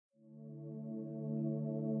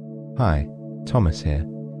Hi, Thomas here.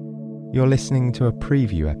 You're listening to a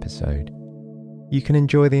preview episode. You can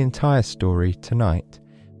enjoy the entire story tonight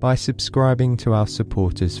by subscribing to our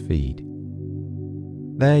supporters feed.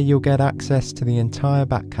 There you'll get access to the entire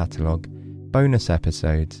back catalogue, bonus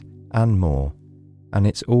episodes and more, and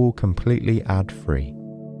it's all completely ad-free.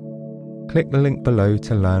 Click the link below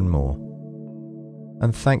to learn more.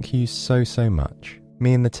 And thank you so much.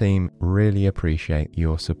 Me and the team really appreciate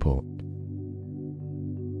your support.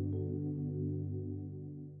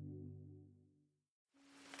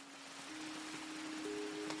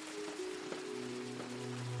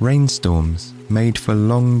 Rainstorms made for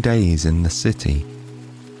long days in the city.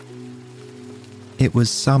 It was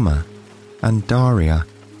summer and Daria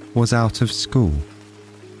was out of school,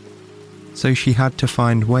 so she had to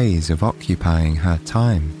find ways of occupying her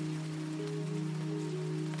time.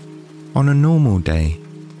 On a normal day,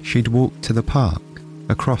 she'd walk to the park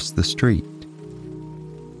across the street,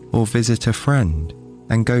 or visit a friend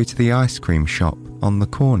and go to the ice cream shop on the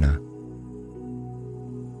corner.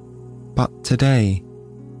 But today,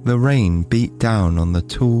 the rain beat down on the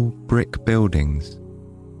tall brick buildings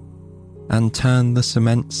and turned the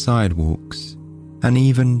cement sidewalks an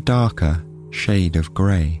even darker shade of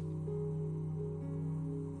grey.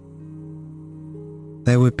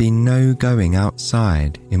 There would be no going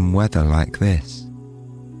outside in weather like this.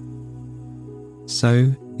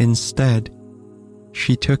 So, instead,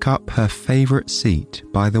 she took up her favourite seat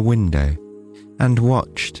by the window and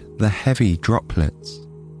watched the heavy droplets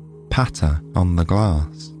patter on the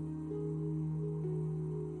glass.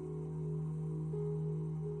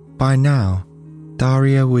 By now,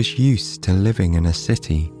 Daria was used to living in a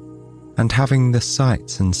city and having the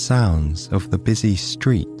sights and sounds of the busy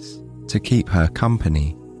streets to keep her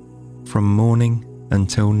company from morning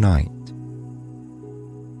until night.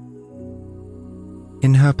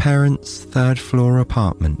 In her parents' third-floor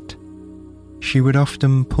apartment, she would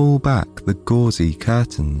often pull back the gauzy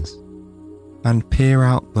curtains and peer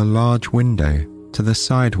out the large window to the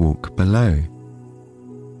sidewalk below.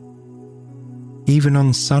 Even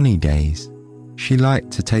on sunny days, she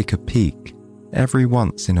liked to take a peek every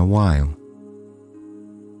once in a while.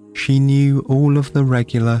 She knew all of the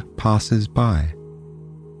regular passers-by.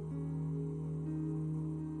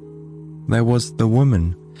 There was the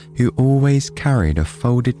woman who always carried a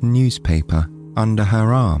folded newspaper under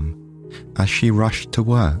her arm as she rushed to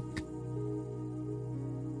work,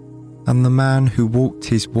 and the man who walked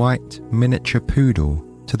his white miniature poodle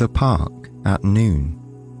to the park at noon.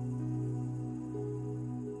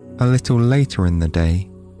 A little later in the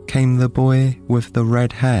day came the boy with the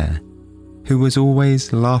red hair, who was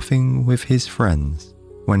always laughing with his friends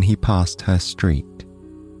when he passed her street.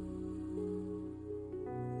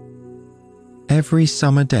 Every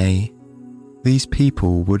summer day, these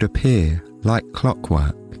people would appear like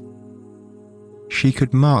clockwork. She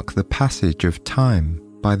could mark the passage of time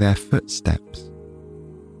by their footsteps.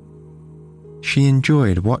 She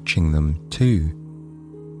enjoyed watching them too.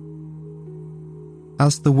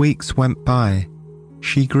 As the weeks went by,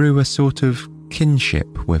 she grew a sort of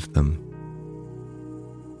kinship with them.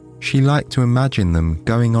 She liked to imagine them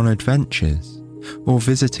going on adventures or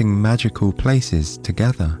visiting magical places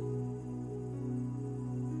together.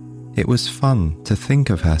 It was fun to think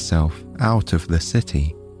of herself out of the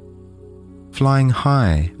city, flying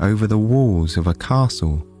high over the walls of a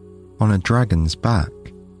castle on a dragon's back,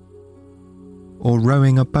 or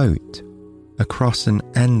rowing a boat across an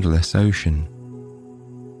endless ocean.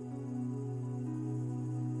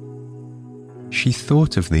 She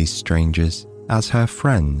thought of these strangers as her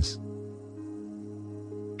friends.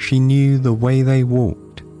 She knew the way they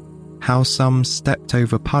walked, how some stepped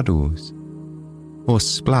over puddles or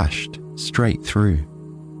splashed straight through.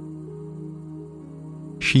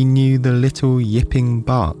 She knew the little yipping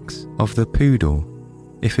barks of the poodle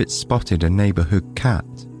if it spotted a neighbourhood cat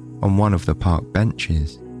on one of the park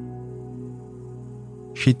benches.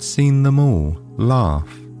 She'd seen them all laugh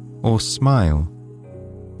or smile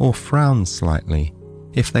or frown slightly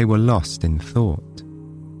if they were lost in thought.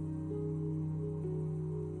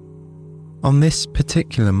 On this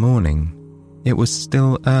particular morning, it was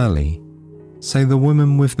still early, so the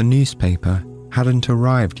woman with the newspaper hadn't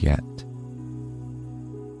arrived yet.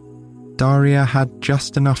 Daria had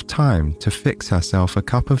just enough time to fix herself a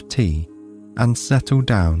cup of tea and settle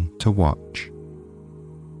down to watch.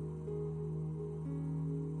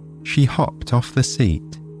 She hopped off the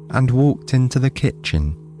seat and walked into the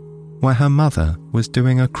kitchen, where her mother was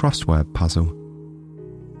doing a crossword puzzle.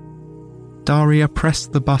 Daria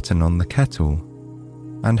pressed the button on the kettle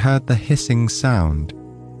and heard the hissing sound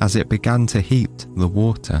as it began to heat the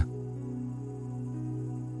water.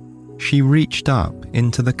 She reached up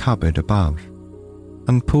into the cupboard above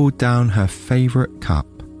and pulled down her favourite cup.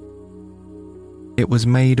 It was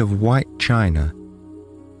made of white china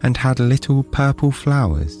and had little purple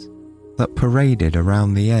flowers that paraded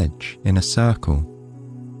around the edge in a circle.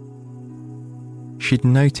 She'd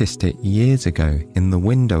noticed it years ago in the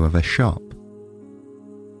window of a shop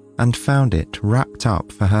and found it wrapped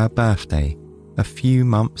up for her birthday a few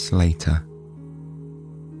months later.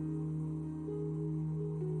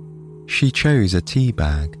 She chose a tea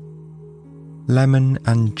bag, lemon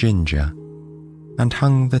and ginger, and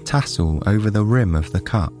hung the tassel over the rim of the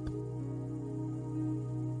cup.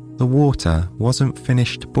 The water wasn't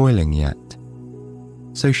finished boiling yet,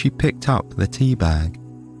 so she picked up the tea bag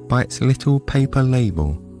by its little paper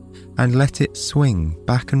label and let it swing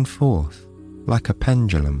back and forth like a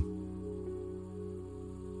pendulum.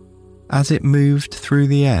 As it moved through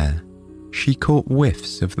the air, she caught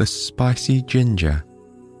whiffs of the spicy ginger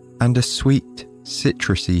and a sweet,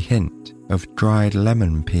 citrusy hint of dried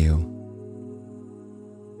lemon peel.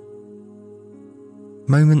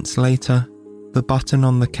 Moments later, the button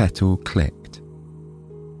on the kettle clicked.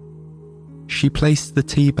 She placed the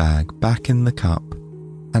tea bag back in the cup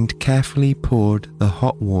and carefully poured the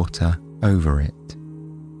hot water over it.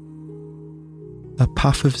 A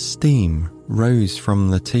puff of steam rose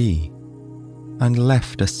from the tea and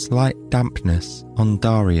left a slight dampness on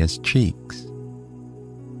Daria's cheeks.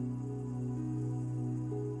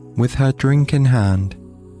 With her drink in hand,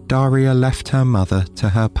 Daria left her mother to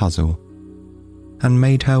her puzzle and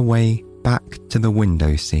made her way back to the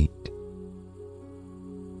window seat.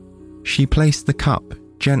 She placed the cup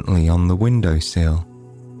gently on the windowsill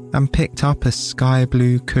and picked up a sky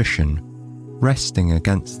blue cushion resting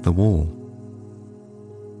against the wall.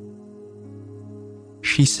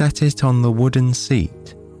 She set it on the wooden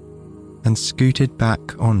seat and scooted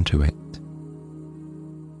back onto it.